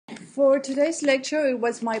For today's lecture, it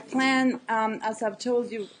was my plan, as I've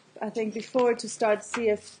told you, I think before, to start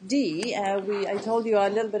CFD. I told you a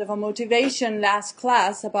little bit of a motivation last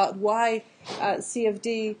class about why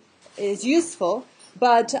CFD is useful,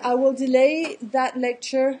 but I will delay that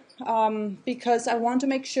lecture because I want to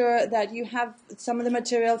make sure that you have some of the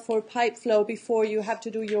material for pipe flow before you have to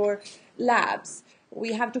do your labs.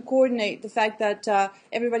 We have to coordinate the fact that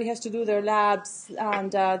everybody has to do their labs,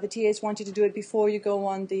 and the TAs want you to do it before you go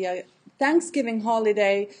on the Thanksgiving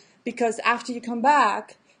holiday, because after you come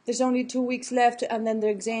back, there's only 2 weeks left, and then the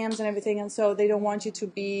exams and everything, and so they don't want you to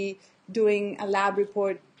be doing a lab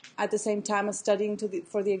report at the same time as studying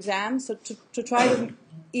for the exam. So to try to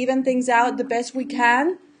even things out the best we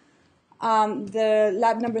can, the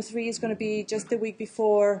lab number 3 is going to be just the week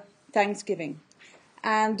before Thanksgiving.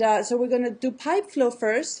 And so we're going to do pipe flow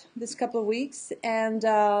first this couple of weeks, and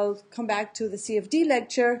I'll come back to the CFD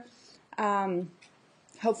lecture,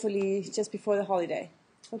 hopefully just before the holiday.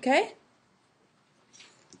 Okay?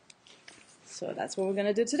 So that's what we're going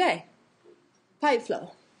to do today. Pipe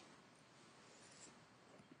flow.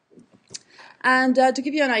 And to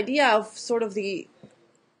give you an idea of sort of the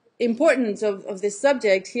importance of this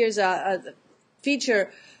subject, here's a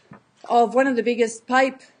feature of one of the biggest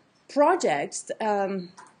pipe projects,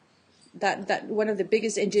 that one of the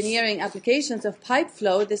biggest engineering applications of pipe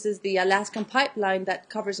flow. This is the Alaskan pipeline that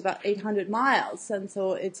covers about 800 miles, and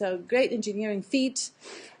so it's a great engineering feat.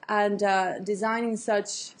 And designing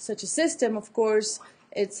such a system, of course,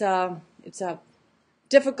 it's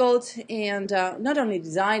difficult, and not only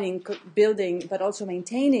designing, building, but also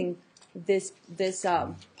maintaining this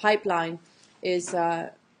pipeline is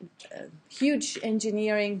a huge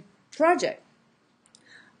engineering project.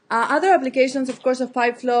 Other applications, of course, of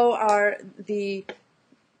pipe flow are the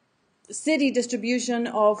city distribution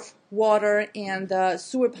of water and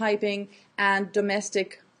sewer piping and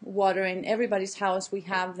domestic water. In everybody's house, we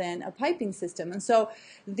have then a piping system. And so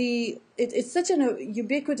it's such a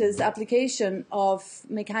ubiquitous application of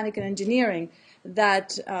mechanical engineering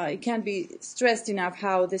that it can't be stressed enough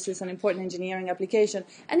how this is an important engineering application.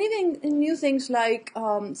 And even in new things like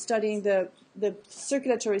studying the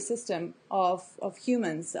circulatory system of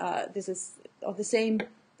humans. This is of the same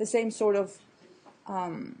sort of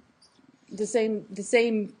the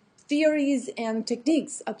same theories and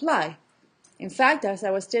techniques apply. In fact, as I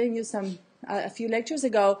was telling you a few lectures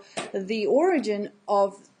ago, the origin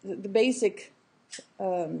of the basic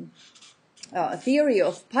theory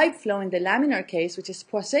of pipe flow in the laminar case, which is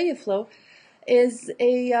Poiseuille flow, is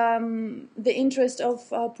the interest of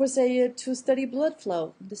Poiseuille to study blood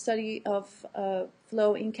flow, the study of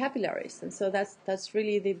flow in capillaries, and so that's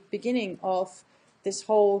really the beginning of this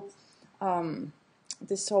whole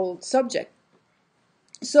subject.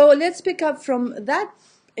 So let's pick up from that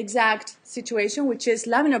exact situation, which is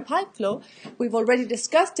laminar pipe flow. We've already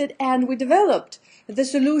discussed it, and we developed the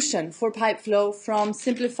solution for pipe flow from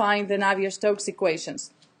simplifying the Navier-Stokes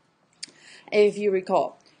equations, if you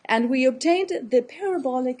recall. And we obtained the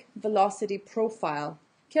parabolic velocity profile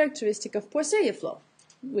characteristic of Poiseuille flow.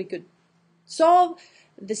 We could solve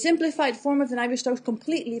the simplified form of the Navier-Stokes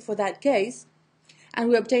completely for that case, and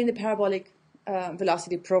we obtained the parabolic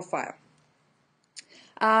velocity profile.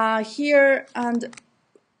 Here and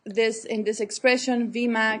in this expression,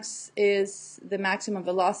 Vmax is the maximum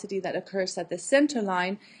velocity that occurs at the center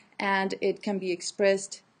line, and it can be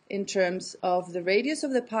expressed in terms of the radius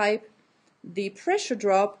of the pipe, the pressure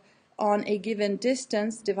drop on a given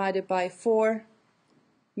distance divided by 4,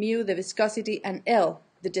 mu, the viscosity, and L,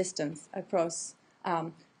 the distance across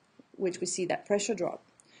which we see that pressure drop.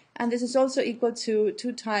 And this is also equal to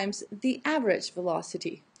 2 times the average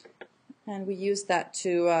velocity. And we use that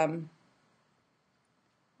to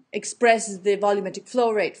express the volumetric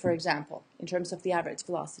flow rate, for example, in terms of the average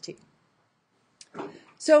velocity.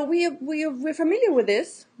 So we're familiar with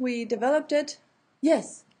this. We developed it.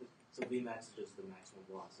 Yes? So Vmax is just the maximum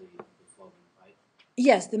velocity of the flowing pipe?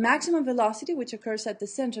 Yes, the maximum velocity which occurs at the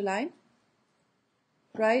center line,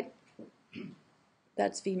 right?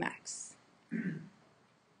 That's Vmax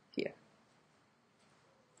here.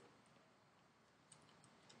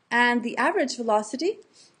 And the average velocity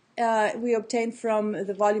we obtain from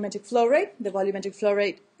the volumetric flow rate. The volumetric flow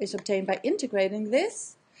rate is obtained by integrating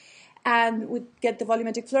this, and we get the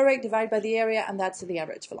volumetric flow rate divided by the area, and that's the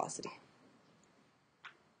average velocity.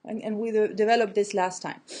 And we developed this last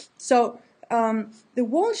time. So the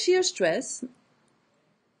wall shear stress,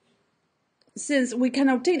 since we can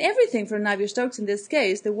obtain everything from Navier-Stokes in this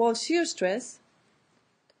case, the wall shear stress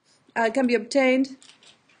can be obtained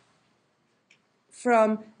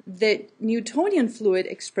from the Newtonian fluid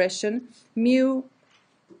expression mu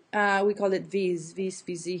we call it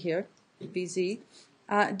VZ here, VZ,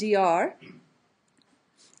 dr.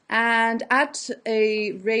 And at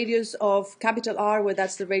a radius of capital R, where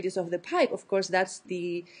that's the radius of the pipe, of course, that's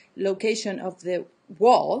the location of the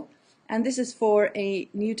wall. And this is for a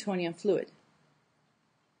Newtonian fluid.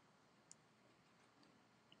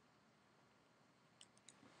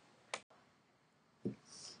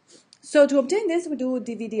 So to obtain this, we do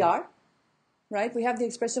dV/dr, right? We have the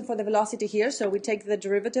expression for the velocity here, so we take the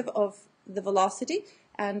derivative of the velocity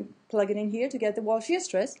and plug it in here to get the wall shear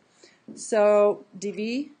stress. So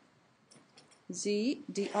dV z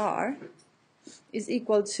dr is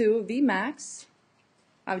equal to V max,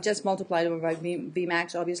 I've just multiplied over by V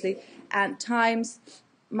max obviously, and times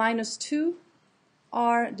minus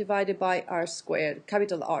 2r divided by r squared,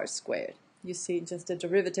 capital R squared. You see just the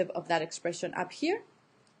derivative of that expression up here.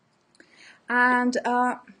 And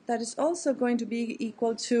that is also going to be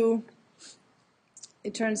equal to,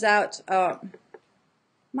 it turns out,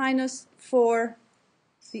 minus 4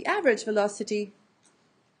 the average velocity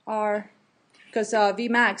r, because V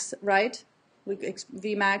max, right?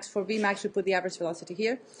 V max we put the average velocity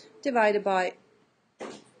here, divided by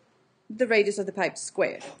the radius of the pipe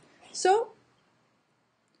squared. So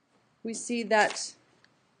we see that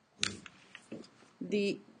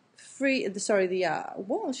the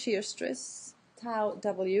wall shear stress tau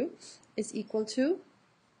W is equal to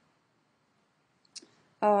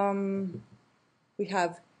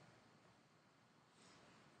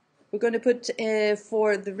we're going to put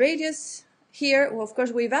for the radius here, well, of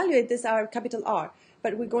course we evaluate this our capital R,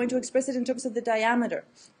 but we're going to express it in terms of the diameter,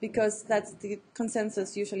 because that's the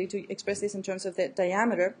consensus usually, to express this in terms of the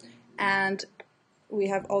diameter. And we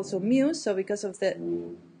have also mu, so because of the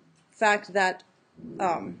fact that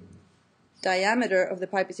diameter of the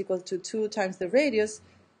pipe is equal to 2 times the radius,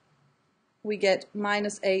 we get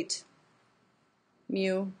minus 8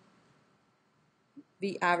 mu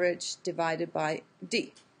V average divided by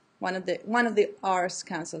D. One of the R's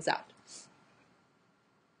cancels out.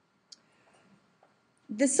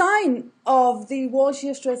 The sign of the wall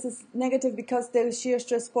shear stress is negative because the shear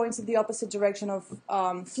stress points in the opposite direction of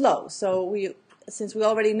flow. So since we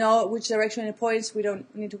already know which direction it points, we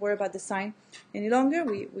don't need to worry about the sign any longer.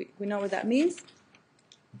 We know what that means.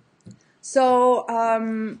 So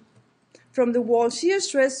from the wall shear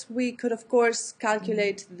stress, we could, of course,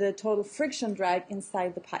 calculate the total friction drag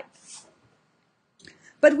inside the pipe.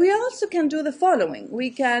 But we also can do the following. We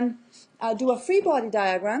can do a free body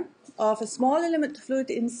diagram of a small element of fluid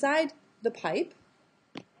inside the pipe.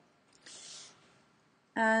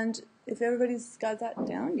 And if everybody's got that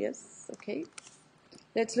down, yes, okay.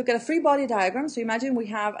 Let's look at a free body diagram. So imagine we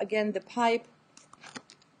have, again, the pipe.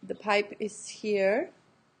 The pipe is here.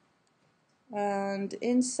 And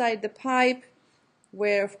inside the pipe,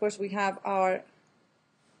 where, of course, we have our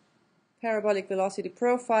parabolic velocity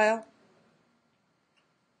profile,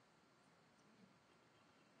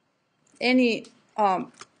 any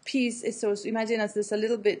piece is, so imagine as this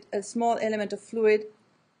a small element of fluid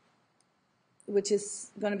which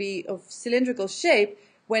is going to be of cylindrical shape.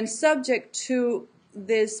 When subject to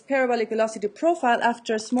this parabolic velocity profile,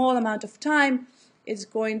 after a small amount of time, it's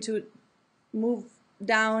going to move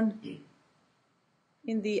down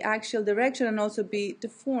in the axial direction and also be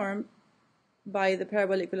deformed by the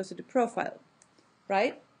parabolic velocity profile,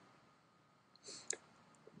 right?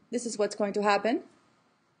 This is what's going to happen.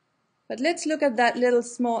 But let's look at that little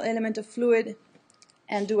small element of fluid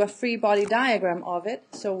and do a free body diagram of it.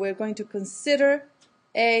 So we're going to consider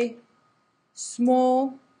a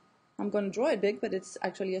small, I'm going to draw it big, but it's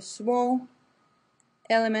actually a small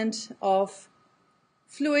element of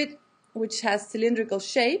fluid which has cylindrical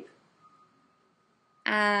shape,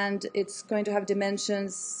 and it's going to have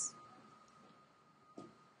dimensions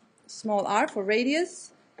small r for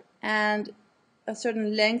radius and a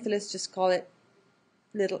certain length, let's just call it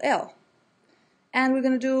little l. And we're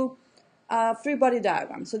going to do a free body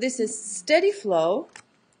diagram. So this is steady flow,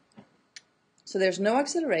 so there's no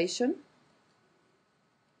acceleration.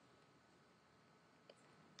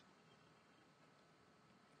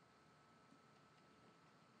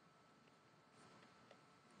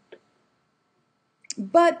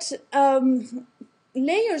 But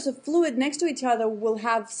layers of fluid next to each other will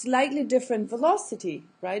have slightly different velocity,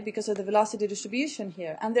 right, because of the velocity distribution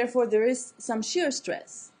here, and therefore there is some shear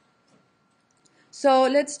stress. So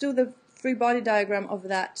let's do the free body diagram of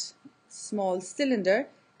that small cylinder,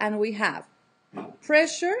 and we have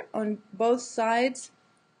pressure on both sides.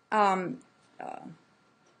 We're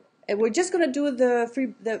just going to do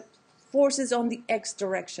the forces on the x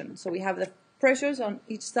direction. So we have the pressures on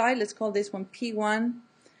each side. Let's call this one P1.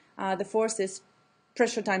 The force is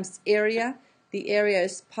pressure times area. the area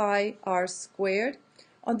is pi r squared.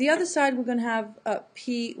 On the other side, we're going to have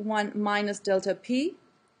P1 minus delta P.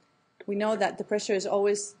 We know that the pressure is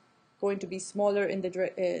always going to be smaller in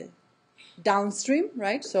the downstream,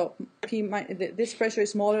 right? So this pressure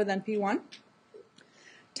is smaller than P1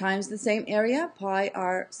 times the same area, pi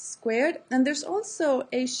r squared. And there's also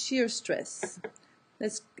a shear stress.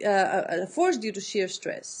 Let's a force due to shear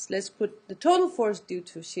stress. Let's put the total force due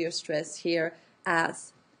to shear stress here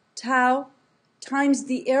as tau times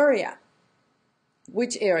the area.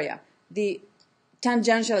 Which area? The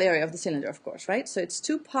tangential area of the cylinder, of course, right? So it's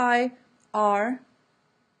 2 pi r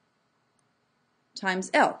times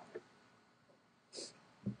L.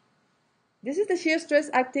 This is the shear stress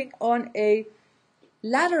acting on a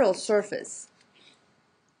lateral surface,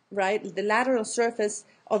 right? The lateral surface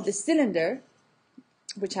of the cylinder,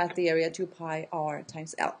 which has the area 2 pi r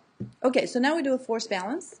times L. Okay, so now we do a force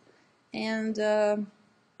balance, and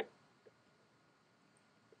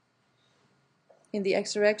in the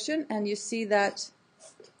x direction, and you see that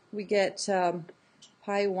we get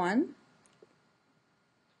P1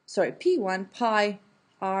 pi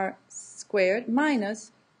r squared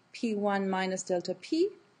minus P1 minus delta P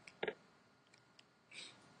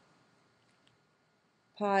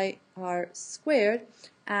pi r squared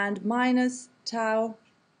and minus tau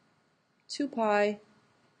 2 pi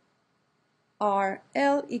r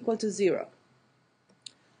L equal to 0.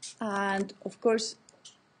 And of course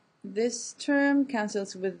this term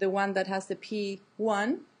cancels with the one that has the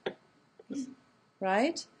P1,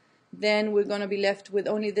 right? Then we're going to be left with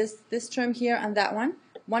only this term here and that one.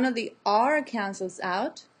 One of the r cancels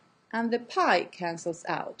out and the pi cancels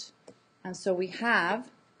out. And so we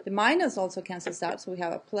have, the minus also cancels out, so we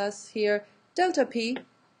have a plus here, delta P,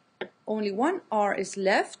 only one r is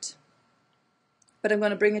left, but I'm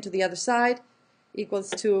going to bring it to the other side,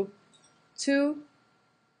 equals to 2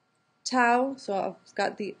 tau, so I've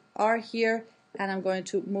got the r here, and I'm going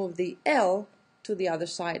to move the L to the other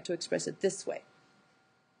side to express it this way.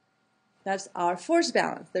 That's our force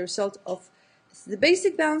balance, the result of the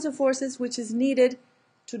basic balance of forces which is needed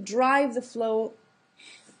to drive the flow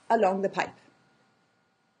along the pipe,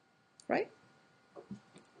 right?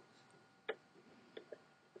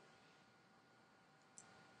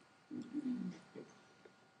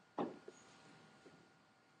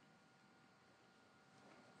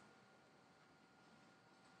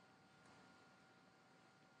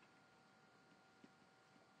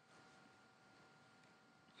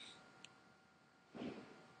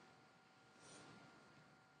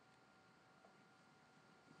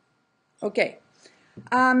 Okay,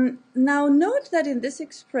 now note that in this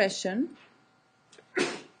expression,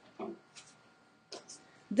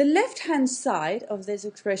 the left-hand side of this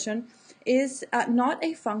expression is not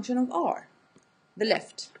a function of r. The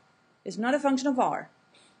left is not a function of r.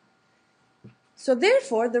 So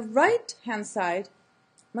therefore, the right-hand side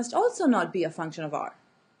must also not be a function of r.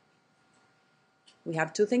 We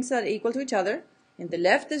have two things that are equal to each other. In the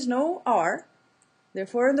left, there's no r.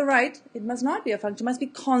 Therefore, on the right, it must not be a function. It must be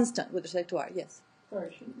constant with respect to r. Yes? Sorry,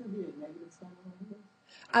 shouldn't there be a negative sign on this?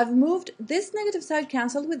 I've moved this negative side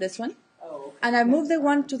canceled with this one. Oh, okay. And I've moved the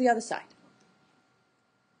one to the other side.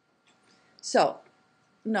 So,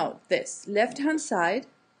 note this. Left-hand side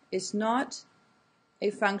is not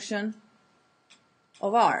a function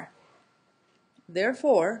of r.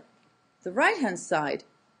 Therefore, the right-hand side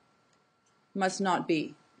must not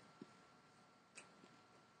be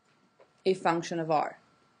a function of r.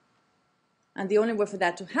 And the only way for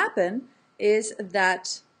that to happen is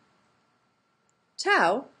that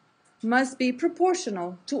tau must be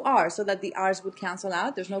proportional to r, so that the r's would cancel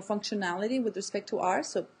out. There's no functionality with respect to r,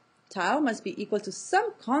 so tau must be equal to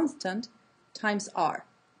some constant times r.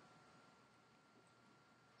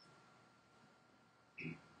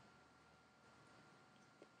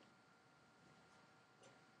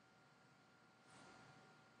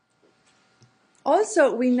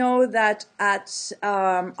 Also, we know that at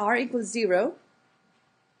r equals 0,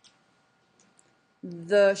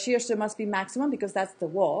 the shear stress must be maximum because that's the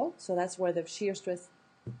wall, so that's where the shear stress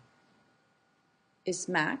is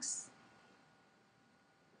max.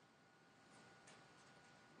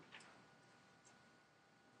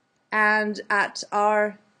 And at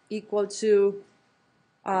r equal to,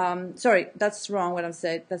 sorry, that's wrong what I'm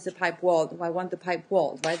saying, that's the pipe wall. I want the pipe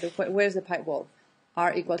wall, right? Where's the pipe wall?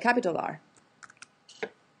 R equal capital R.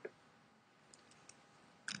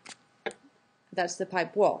 That's the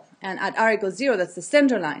pipe wall. And at r equals 0, that's the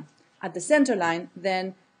center line. At the center line,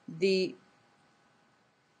 then the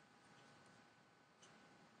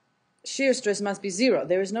shear stress must be 0.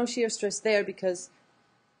 There is no shear stress there because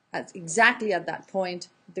exactly at that point,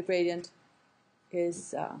 the gradient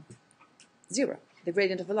is 0, the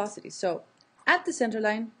gradient of velocity. So at the center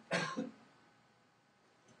line,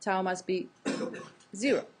 tau must be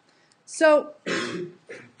 0. So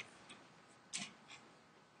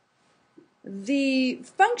the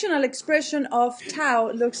functional expression of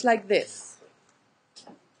tau looks like this.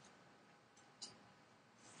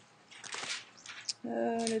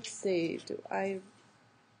 Let's see,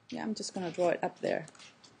 yeah, I'm just going to draw it up there.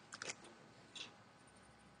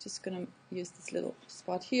 Just going to use this little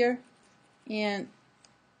spot here and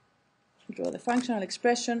draw the functional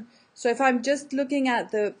expression. So if I'm just looking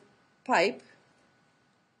at the pipe,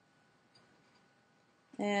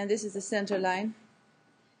 and this is the center line,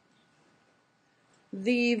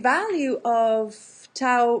 the value of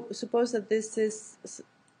tau, suppose that this is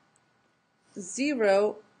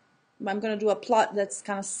 0, I'm going to do a plot that's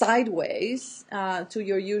kind of sideways to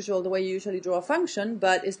the way you usually draw a function,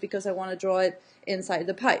 but it's because I want to draw it inside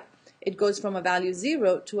the pipe. It goes from a value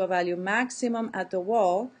 0 to a value maximum at the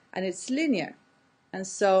wall, and it's linear. And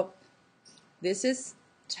so this is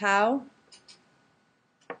tau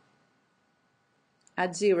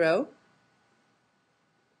at 0,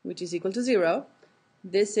 which is equal to 0.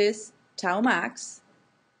 This is tau max,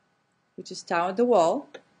 which is tau at the wall.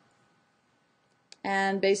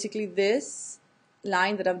 And basically this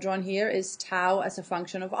line that I've drawn here is tau as a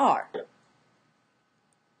function of r.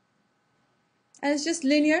 And it's just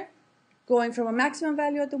linear, going from a maximum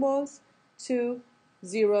value at the walls to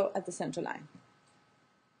 0 at the center line.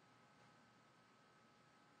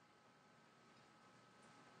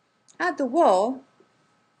 At the wall,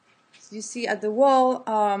 you see at the wall,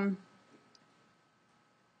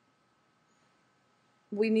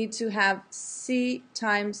 we need to have c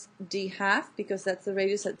times d half, because that's the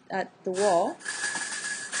radius at the wall.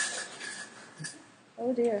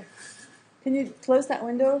 Oh dear. Can you close that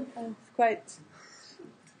window? It's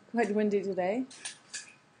quite windy today.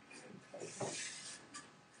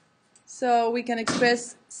 So we can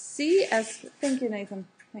express c as, thank you Nathan,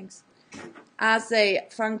 thanks, as a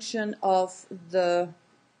function of the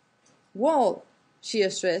wall shear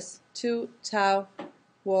stress, 2 tau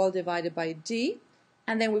wall divided by d.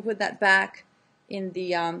 And then we put that back in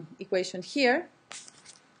the equation here.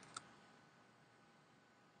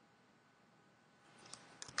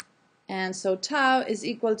 And so tau is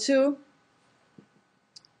equal to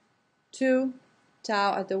 2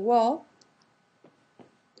 tau at the wall,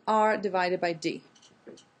 r divided by d.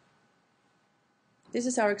 This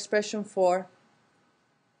is our expression for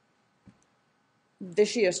the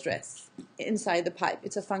shear stress inside the pipe.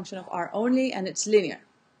 It's a function of r only, and it's linear.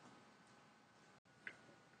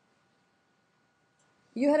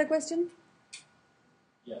 You had a question?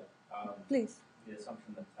 Yeah. Please. The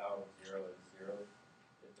assumption that tau of 0 is 0,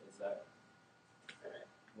 is that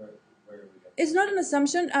where do we get? It's not an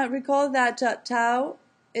assumption. Recall that tau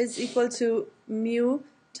is equal to mu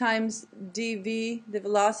times dv, the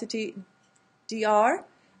velocity, dr,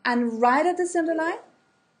 and right at the center line,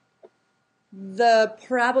 the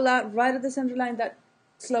parabola right at the center line, that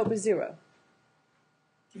slope is 0.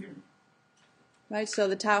 Right? So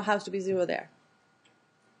the tau has to be 0 there.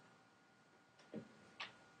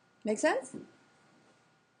 Make sense?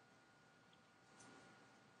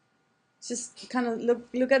 Just kind of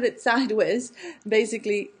look at it sideways.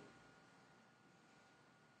 Basically,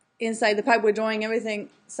 inside the pipe, we're drawing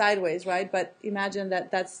everything sideways, right? But imagine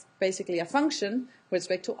that that's basically a function with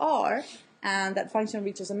respect to r, and that function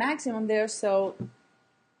reaches a maximum there, so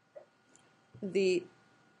the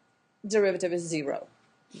derivative is 0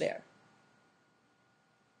 there.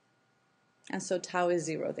 And so tau is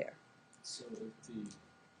 0 there. So if the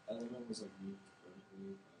element was like moved vertically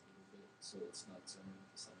a little bit, so it's not centered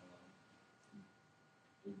at the center line,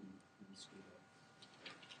 it would be screwed up.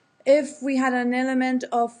 If we had an element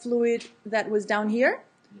of fluid that was down here,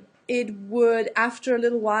 Yeah. it would, after a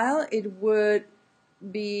little while, it would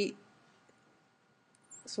be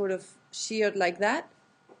sort of sheared like that.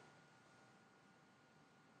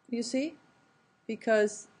 You see?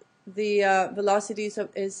 Because the velocity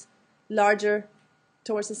is larger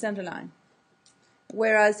towards the center line.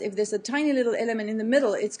 Whereas if there's a tiny little element in the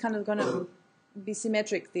middle, it's kind of going to be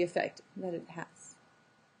symmetric, the effect that it has.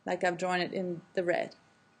 Like I've drawn it in the red.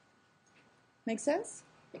 Make sense?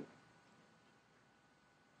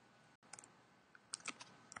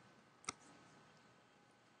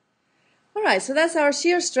 All right, so that's our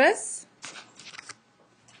shear stress.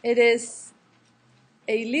 It is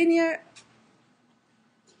a linear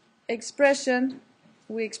expression.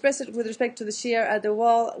 We express it with respect to the shear at the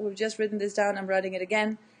wall. We've just written this down. I'm writing it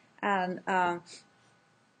again, and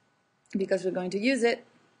because we're going to use it.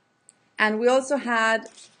 And we also had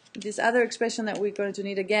this other expression that we're going to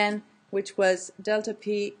need again which was delta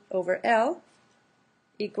P over L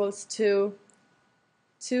equals to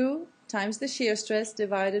 2 times the shear stress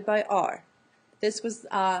divided by R. This was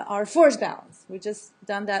our force balance. We just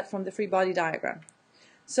done that from the free body diagram.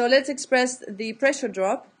 So let's express the pressure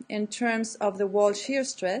drop in terms of the wall shear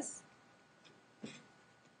stress,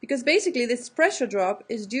 because basically this pressure drop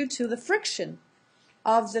is due to the friction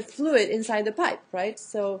of the fluid inside the pipe, right?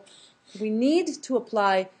 So we need to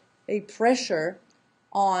apply a pressure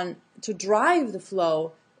on to drive the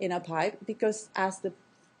flow in a pipe, because as the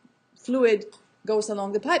fluid goes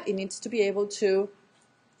along the pipe, it needs to be able to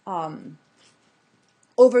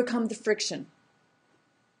overcome the friction.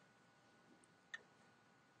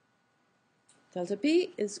 Delta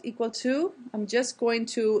P is equal to, I'm just going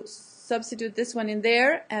to substitute this one in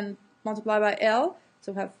there and multiply by L.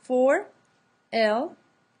 So we have 4L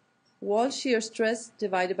wall shear stress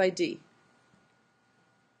divided by D.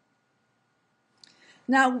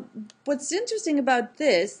 Now, what's interesting about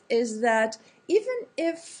this is that even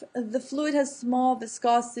if the fluid has small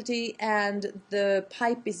viscosity and the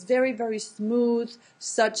pipe is very, very smooth,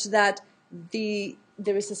 such that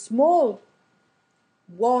there is a small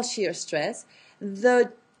wall shear stress,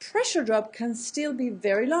 the pressure drop can still be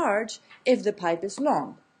very large if the pipe is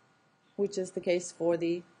long, which is the case for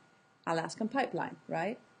the Alaskan pipeline,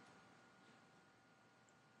 right?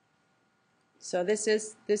 So this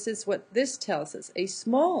is what this tells us. A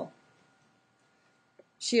small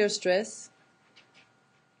shear stress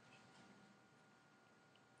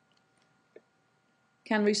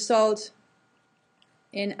can result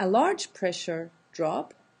in a large pressure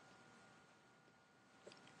drop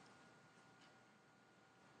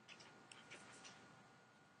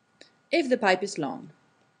if the pipe is long.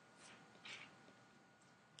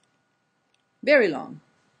 Very long,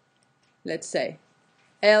 let's say.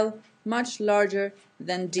 L much larger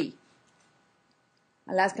than D.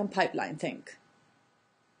 Alaskan pipeline, think.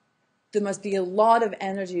 There must be a lot of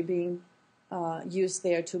energy being used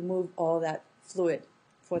there to move all that fluid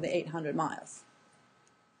for the 800 miles.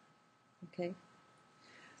 Okay.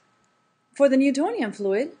 For the Newtonian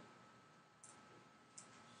fluid,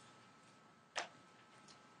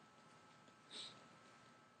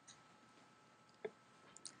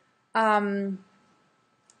 we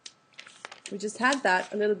just had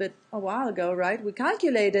that a little bit a while ago, right? We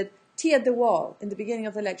calculated T at the wall in the beginning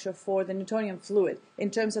of the lecture for the Newtonian fluid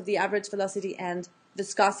in terms of the average velocity and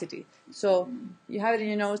viscosity. So you have it in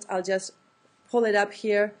your notes. I'll just pull it up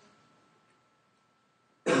here.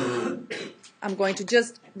 I'm going to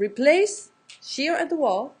just replace shear at the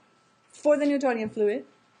wall for the Newtonian fluid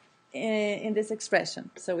in this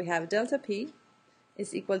expression. So we have delta P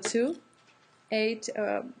is equal to 8,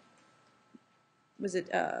 this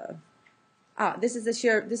is the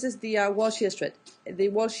shear, this is the wall shear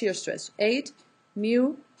stress, 8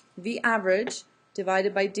 mu V average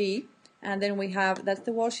divided by D, and then we have, that's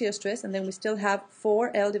the wall shear stress, and then we still have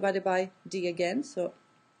 4L divided by D again, so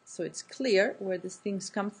it's clear where these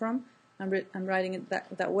things come from. I'm writing it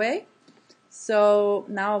that way. So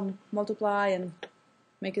now I'll multiply and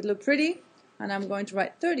make it look pretty, and I'm going to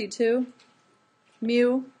write 32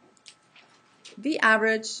 mu V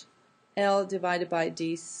average L divided by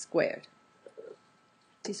D squared.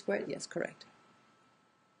 D squared, yes, correct.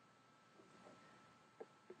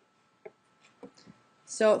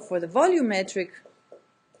 So for the volumetric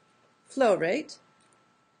flow rate,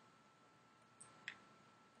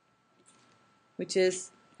 which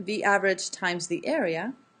is V average times the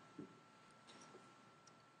area,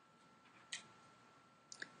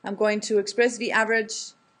 I'm going to express V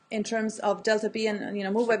average in terms of delta P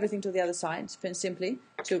and move everything to the other side simply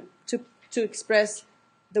to express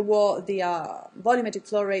the volumetric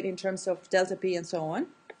flow rate in terms of delta P and so on.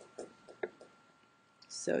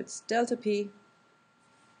 So it's delta P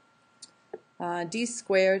D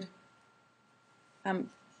squared. I'm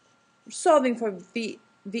solving for V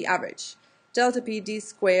average. Delta P D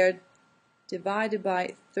squared divided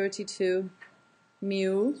by 32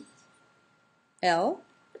 mu L.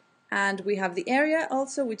 And we have the area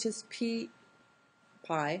also, which is P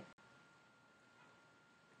pi.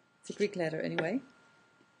 It's a Greek letter anyway.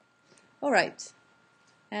 All right,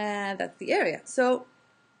 and that's the area. So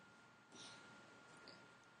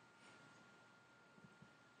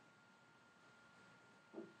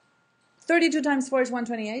 (32 times 4 is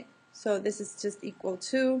 128. So this is just equal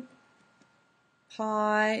to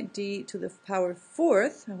pi d to the power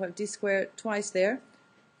 4th. I have d squared twice there,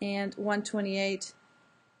 and 128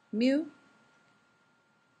 mu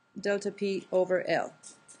delta P over L.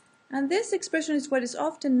 And this expression is what is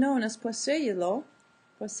often known as Poisson's law.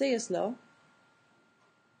 Poisson's law.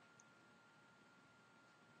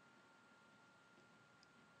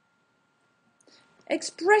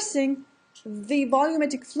 expressing the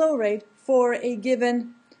volumetric flow rate for a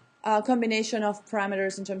given combination of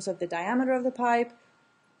parameters in terms of the diameter of the pipe,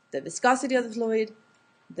 the viscosity of the fluid,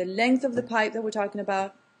 the length of the pipe that we're talking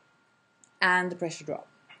about, and the pressure drop.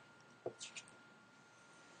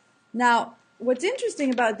 Now, what's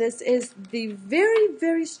interesting about this is the very,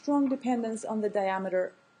 very strong dependence on the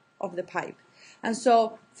diameter of the pipe. And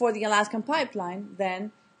so for the Alaskan pipeline,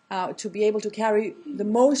 then, to be able to carry the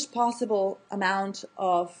most possible amount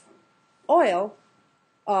of oil,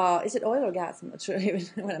 is it oil or gas? I'm not sure even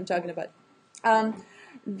what I'm talking about.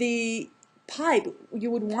 The pipe,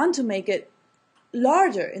 you would want to make it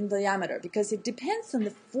larger in diameter because it depends on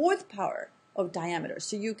the fourth power of diameter.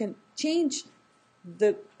 So you can change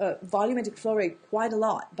the volumetric flow rate quite a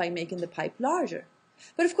lot by making the pipe larger.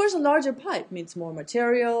 But of course, a larger pipe means more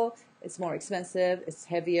material, it's more expensive, it's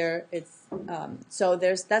heavier, so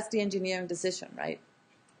that's the engineering decision, right,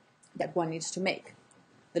 that one needs to make.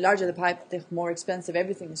 The larger the pipe, the more expensive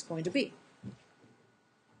everything is going to be.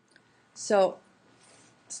 So,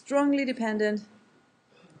 strongly dependent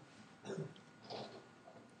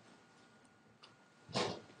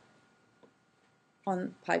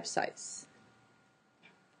on pipe size.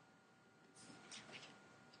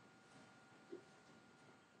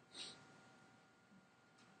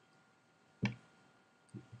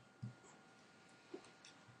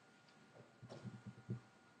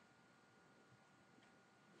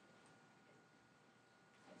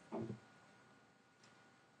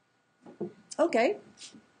 Okay,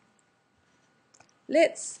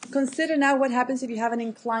 let's consider now what happens if you have an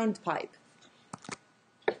inclined pipe.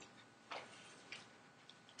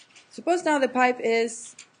 Suppose now the pipe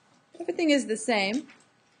is, everything is the same,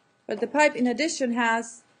 but the pipe in addition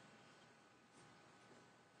has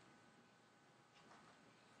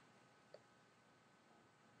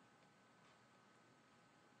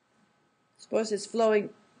suppose it's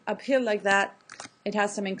flowing uphill like that, it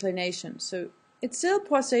has some inclination. So it's still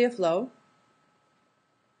Poiseuille flow,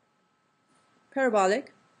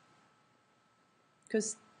 parabolic,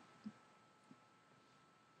 because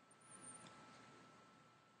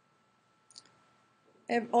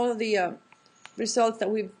all of the results that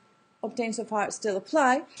we've obtained so far still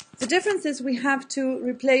apply. The difference is we have to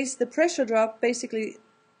replace the pressure drop, basically,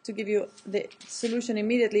 to give you the solution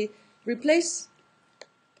immediately, replace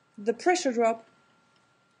the pressure drop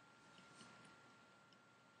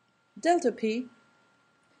delta P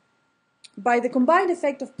by the combined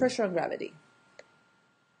effect of pressure and gravity.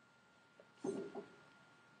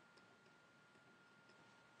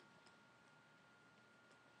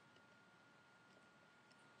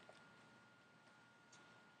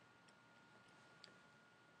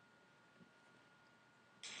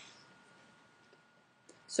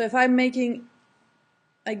 So if I'm making,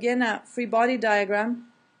 again, a free body diagram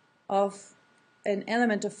of an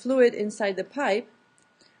element of fluid inside the pipe,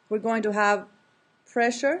 we're going to have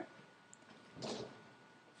pressure,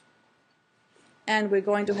 and we're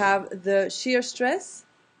going to have the shear stress.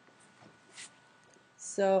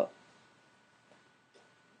 So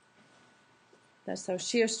that's our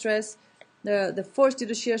shear stress. The force due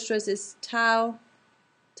to shear stress is tau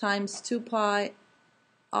times 2 pi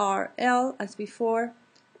RL as before.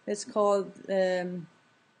 It's called, let's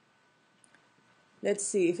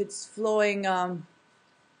see, if it's flowing, well,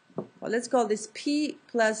 let's call this P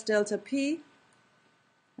plus delta P,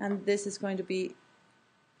 and this is going to be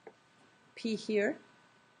P here.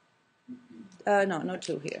 No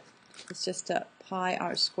 2 here. It's just pi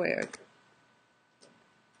r squared.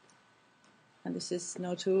 And this is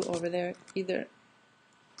no 2 over there either,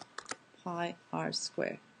 pi r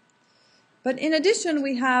squared. But in addition,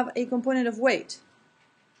 we have a component of weight.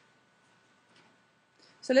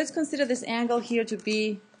 So let's consider this angle here to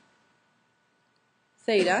be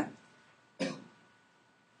theta.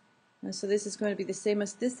 And so this is going to be the same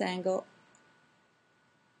as this angle,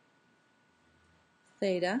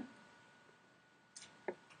 theta.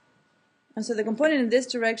 And so the component in this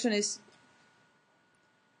direction is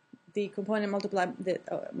the component multiplied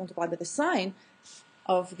by the sine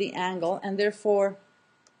of the angle, and therefore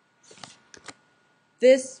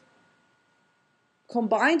this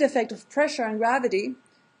combined effect of pressure and gravity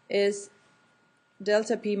is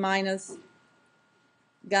delta P minus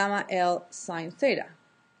gamma L sine theta.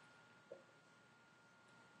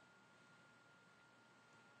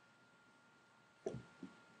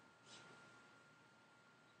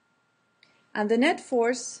 And the net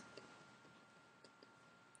force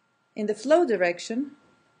in the flow direction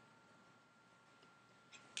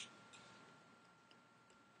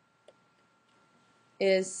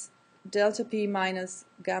is delta P minus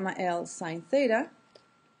gamma L sine theta.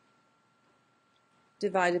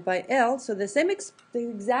 divided by L. So the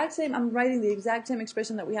exact same, I'm writing the exact same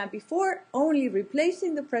expression that we had before, only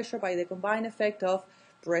replacing the pressure by the combined effect of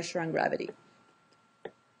pressure and gravity.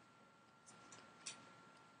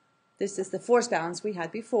 This is the force balance we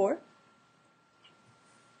had before.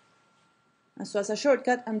 And so as a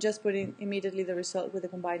shortcut, I'm just putting immediately the result with the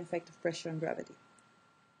combined effect of pressure and gravity.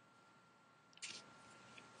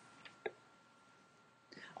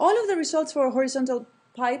 All of the results for a horizontal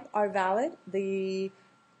pipe are valid. The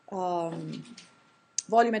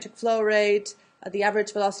volumetric flow rate, the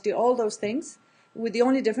average velocity, all those things, with the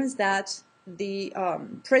only difference that the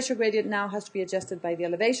pressure gradient now has to be adjusted by the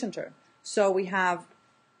elevation term. So we have,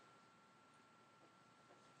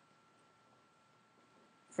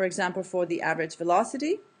 for example, for the average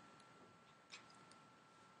velocity,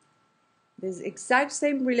 this exact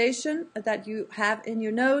same relation that you have in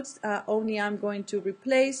your notes, only I'm going to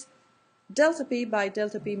replace delta P by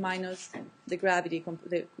delta P minus the gravity,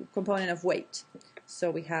 the component of weight. So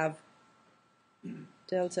we have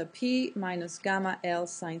delta P minus gamma L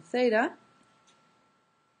sine theta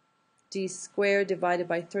d squared divided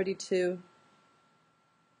by 32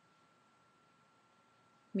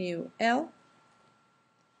 mu L.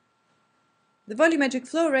 The volumetric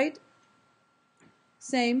flow rate,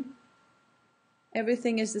 same.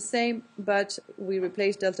 Everything is the same, but we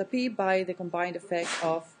replace delta P by the combined effect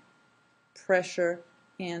of pressure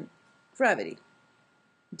and gravity.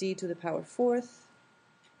 D to the power 4th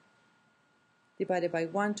divided by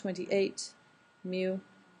 128 mu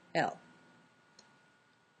L.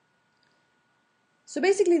 So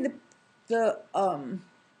basically the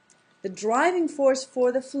driving force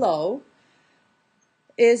for the flow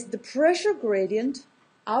is the pressure gradient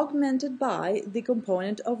augmented by the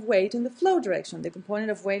component of weight in the flow direction. The component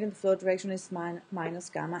of weight in the flow direction is minus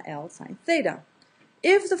gamma L sine theta.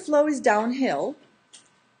 If the flow is downhill,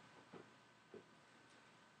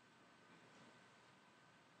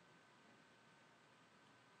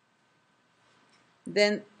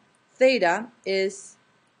 then theta is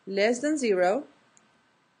less than 0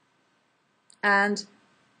 and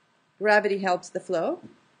gravity helps the flow.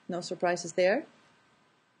 No surprises there.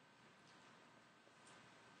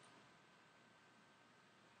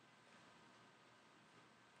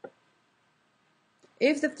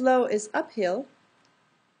 If the flow is uphill,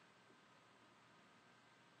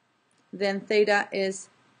 then theta is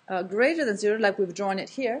greater than 0, like we've drawn it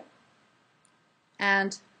here,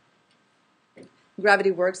 and gravity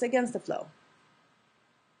works against the flow.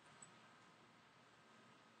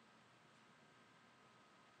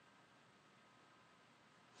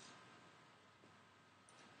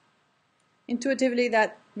 Intuitively,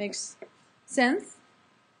 that makes sense,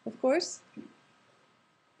 of course,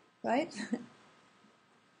 right?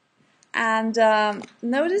 And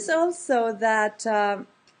notice also that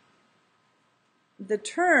the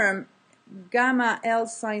term gamma L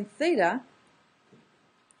sine theta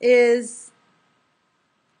is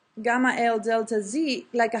gamma L delta Z,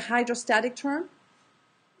 like a hydrostatic term.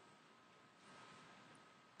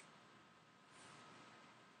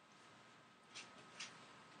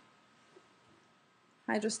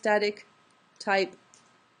 Hydrostatic type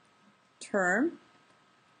term,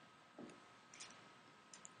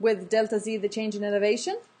 with delta Z the change in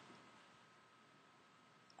elevation.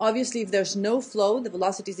 Obviously, if there's no flow, the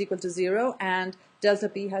velocity is equal to 0, and delta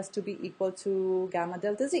P has to be equal to gamma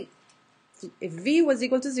delta Z. If V was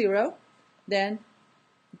equal to 0, then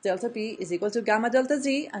delta P is equal to gamma delta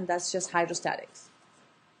Z, and that's just hydrostatics.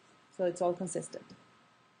 So it's all consistent.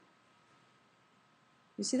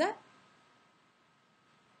 You see that?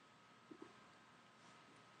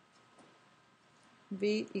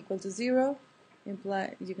 V equal to 0,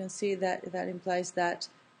 you can see that that implies that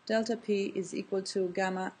delta P is equal to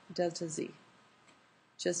gamma delta Z,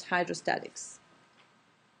 just hydrostatics.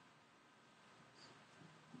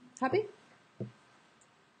 Happy?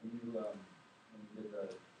 When you did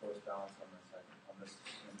the force balance on this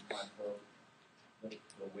inclined flow, the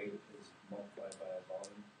weight is multiplied by a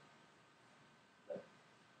volume. Is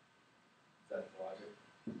that logic?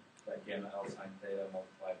 That gamma L sine theta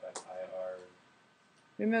multiplied by pi r.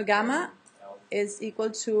 Remember, gamma is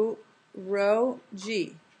equal to rho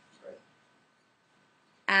G. Right.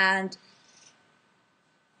 And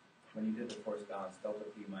when you did the force balance, delta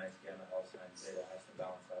P minus gamma L sine theta has to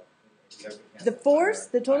balance out. You have to cancel the force,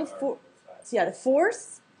 the total force, yeah, the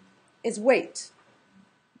force is weight,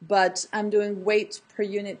 but I'm doing weight per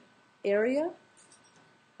unit area.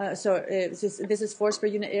 So this is force per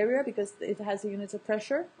unit area because it has the units of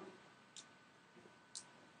pressure.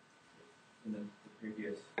 In the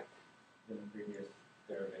previous derivation, you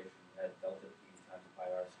had delta P times pi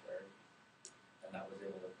r squared, and that was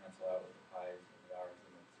able to cancel out with the pi's and the r's.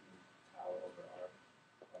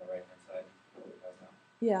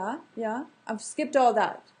 Yeah, yeah. I've skipped all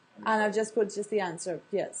that. And I've just put just the answer,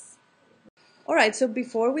 yes. All right, so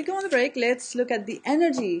before we go on the break, let's look at the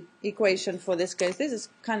energy equation for this case. This is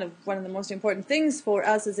kind of one of the most important things for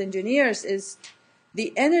us as engineers is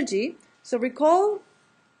the energy. So recall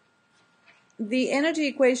the energy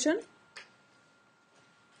equation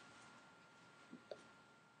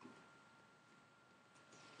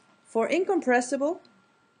for incompressible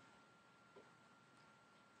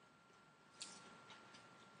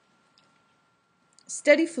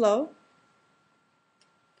steady flow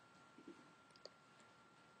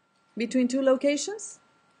between two locations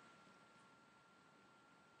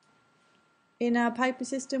in a pipe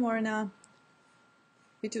system or in a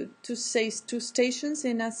between two stations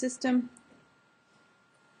in a system.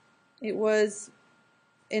 It was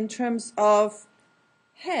in terms of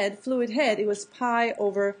fluid head, it was pi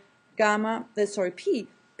over gamma,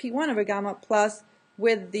 P1 over gamma plus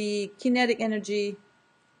with the kinetic energy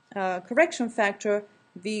correction factor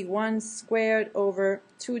V1 squared over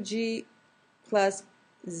 2G plus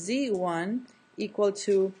Z1 equal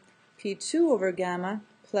to P2 over gamma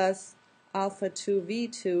plus alpha 2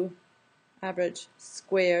 V2 average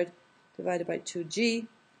squared divided by 2G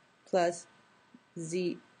plus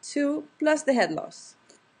Z2 plus the head loss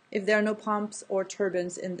if there are no pumps or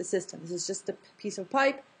turbines in the system. This is just a piece of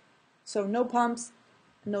pipe, so no pumps,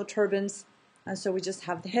 no turbines, and so we just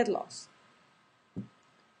have the head loss.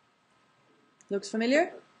 Looks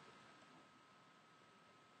familiar?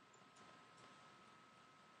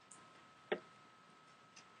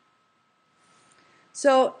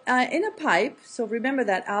 So in a pipe, so remember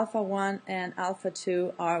that alpha 1 and alpha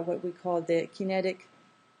 2 are what we call the kinetic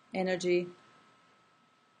energy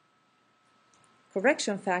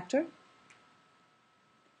correction factor.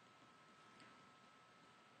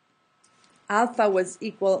 Alpha was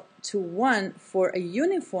equal to 1 for a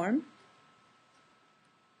uniform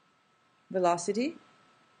velocity.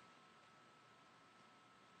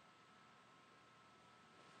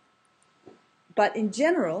 But in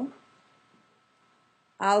general,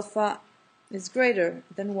 alpha is greater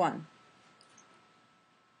than 1.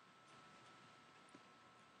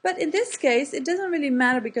 But in this case, it doesn't really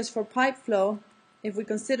matter because for pipe flow, if we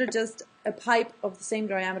consider just a pipe of the same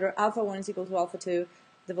diameter, alpha 1 is equal to alpha 2,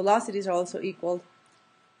 the velocities are also equal,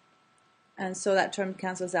 and so that term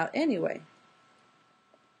cancels out anyway.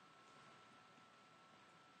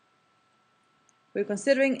 We're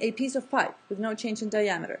considering a piece of pipe with no change in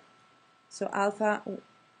diameter. So alpha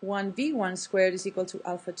 1 V1 squared is equal to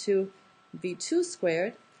alpha 2 V2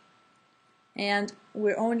 squared. And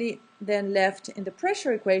we're only then left in the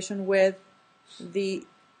pressure equation with the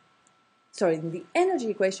energy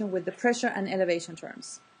equation with the pressure and elevation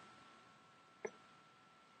terms.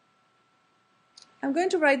 I'm going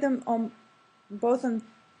to write them on both on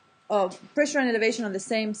pressure and elevation on the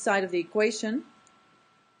same side of the equation,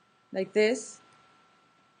 like this,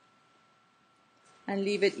 and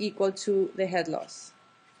leave it equal to the head loss.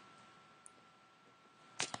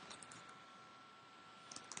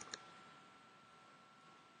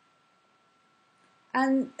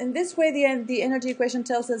 And in this way, the energy equation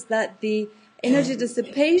tells us that the energy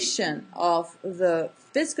dissipation of the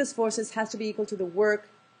viscous forces has to be equal to the work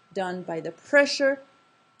done by the pressure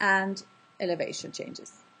and elevation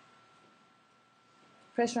changes.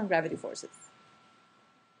 Pressure and gravity forces.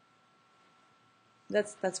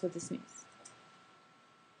 That's what this means.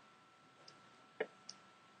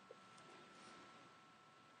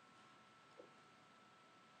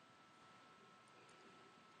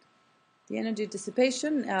 The energy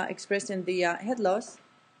dissipation expressed in the head loss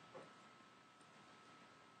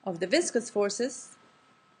of the viscous forces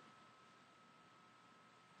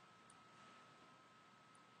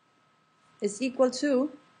is equal to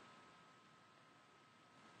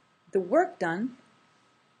the work done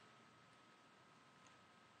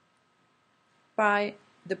by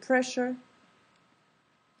the pressure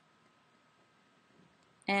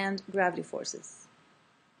and gravity forces.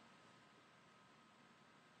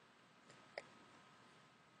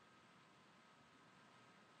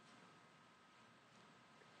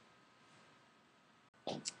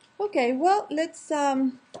 Okay, well, let's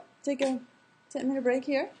take a 10-minute break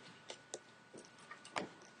here.